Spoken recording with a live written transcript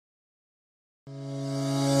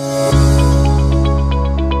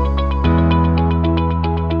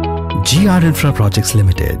GR Infra Projects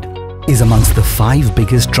Limited is amongst the 5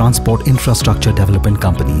 biggest transport infrastructure development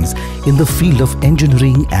companies in the field of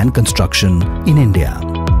engineering and construction in India,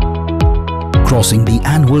 crossing the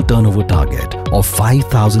annual turnover target of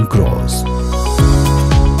 5,000 crores.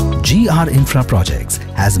 GR Infra Projects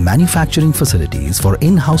has manufacturing facilities for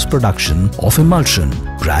in-house production of emulsion,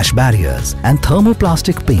 crash barriers and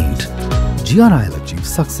thermoplastic paint. GRIL achieved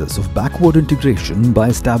success of backward integration by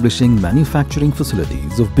establishing manufacturing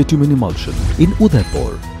facilities of bitumen emulsion in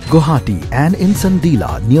Udaipur, Guwahati and in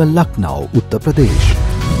Sandila near Lucknow, Uttar Pradesh.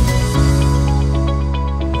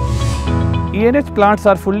 ENH plants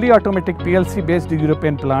are fully automatic PLC-based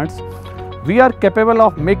European plants. We are capable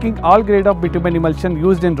of making all grade of bitumen emulsion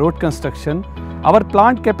used in road construction. Our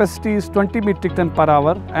plant capacity is 20 metric ton per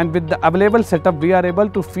hour, and with the available setup we are able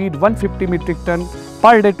to feed 150 metric ton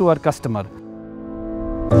per day to our customer.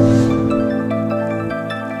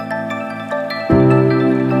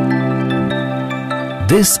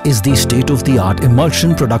 This is the state-of-the-art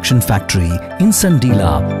emulsion production factory in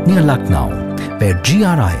Sandila near Lucknow, where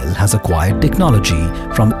GRIL has acquired technology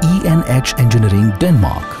from ENH Engineering,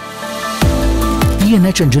 Denmark.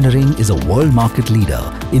 ENH Engineering is a world market leader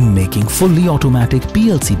in making fully automatic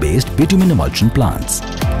PLC-based bitumen emulsion plants.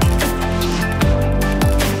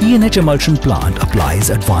 ENH Emulsion Plant applies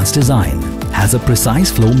advanced design, has a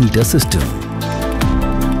precise flow meter system,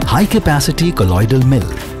 high-capacity colloidal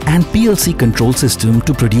mill and PLC control system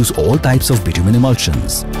to produce all types of bitumen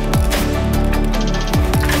emulsions.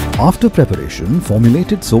 After preparation,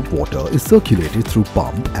 formulated soap water is circulated through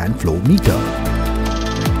pump and flow meter.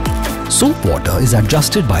 Soap water is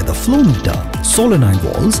adjusted by the flow meter, solenoid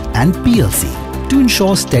valves and PLC to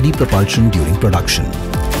ensure steady propulsion during production.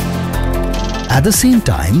 At the same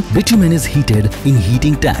time, bitumen is heated in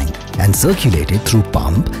heating tank and circulated through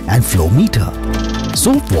pump and flow meter.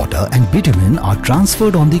 Soap water and bitumen are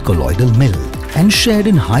transferred on the colloidal mill and shared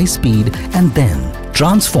in high speed and then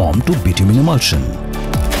transformed to bitumen emulsion.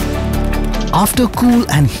 After cool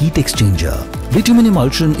and heat exchanger, bitumen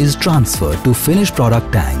emulsion is transferred to finished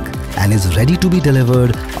product tank and is ready to be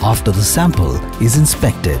delivered after the sample is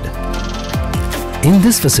inspected. In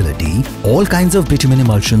this facility, all kinds of bitumen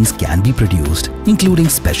emulsions can be produced, including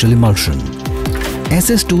special emulsion,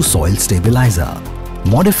 SS2 soil stabilizer,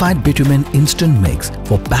 modified bitumen instant mix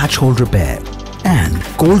for patch hole repair, and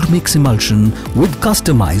cold mix emulsion with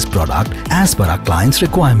customized product as per our client's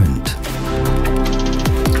requirement.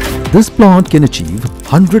 This plant can achieve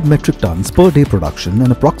 100 metric tons per day production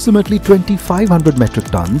and approximately 2,500 metric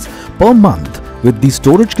tons per month, with the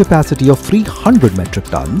storage capacity of 300 metric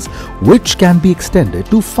tons, which can be extended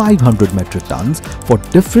to 500 metric tons for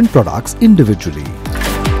different products individually.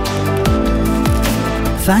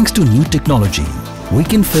 Thanks to new technology, we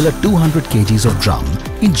can fill a 200 kgs of drum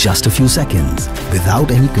in just a few seconds without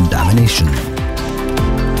any contamination.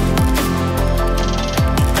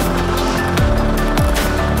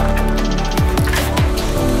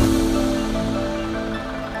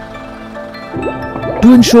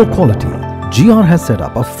 To ensure quality, GR has set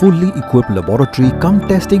up a fully equipped laboratory cum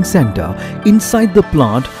testing center inside the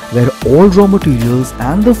plant where all raw materials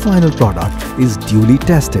and the final product is duly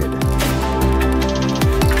tested.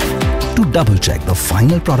 To double-check the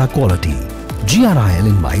final product quality, GRIL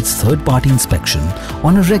invites third-party inspection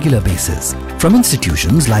on a regular basis from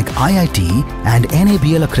institutions like IIT and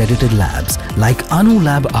NABL accredited labs like Anu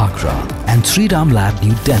Lab Agra and Sriram Lab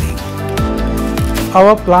New Delhi.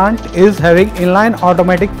 Our plant is having inline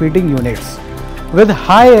automatic feeding units with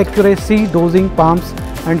high accuracy dosing pumps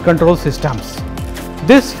and control systems.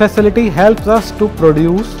 This facility helps us to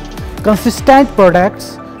produce consistent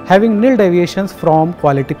products having nil deviations from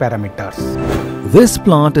quality parameters. This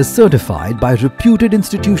plant is certified by reputed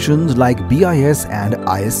institutions like BIS and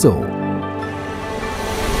ISO.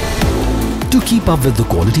 To keep up with the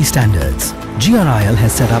quality standards, GRIL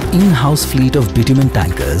has set up in-house fleet of bitumen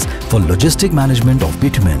tankers for logistic management of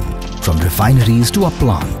bitumen from refineries to our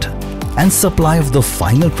plant and supply of the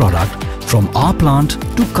final product from our plant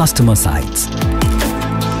to customer sites.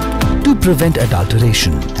 To prevent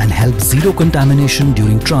adulteration and help zero contamination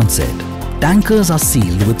during transit, tankers are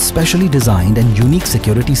sealed with specially designed and unique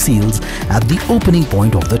security seals at the opening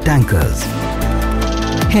point of the tankers.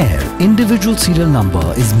 Here, individual serial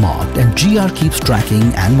number is marked and GR keeps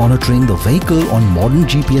tracking and monitoring the vehicle on modern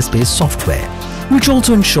GPS-based software, which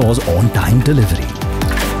also ensures on-time delivery.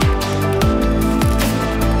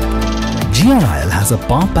 GRIL has a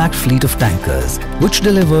power-packed fleet of tankers which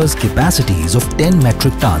delivers capacities of 10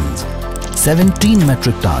 metric tons, 17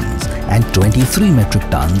 metric tons and 23 metric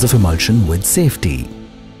tons of emulsion with safety.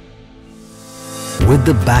 With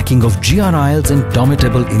the backing of GRIL's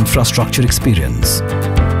indomitable infrastructure experience,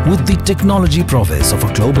 with the technology prowess of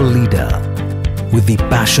a global leader, with the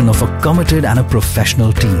passion of a committed and a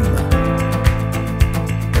professional team.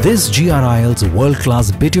 This GRIL's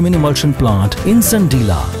world-class bitumen emulsion plant in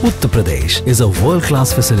Sandila, Uttar Pradesh is a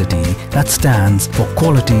world-class facility that stands for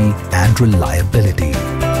quality and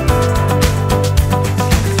reliability.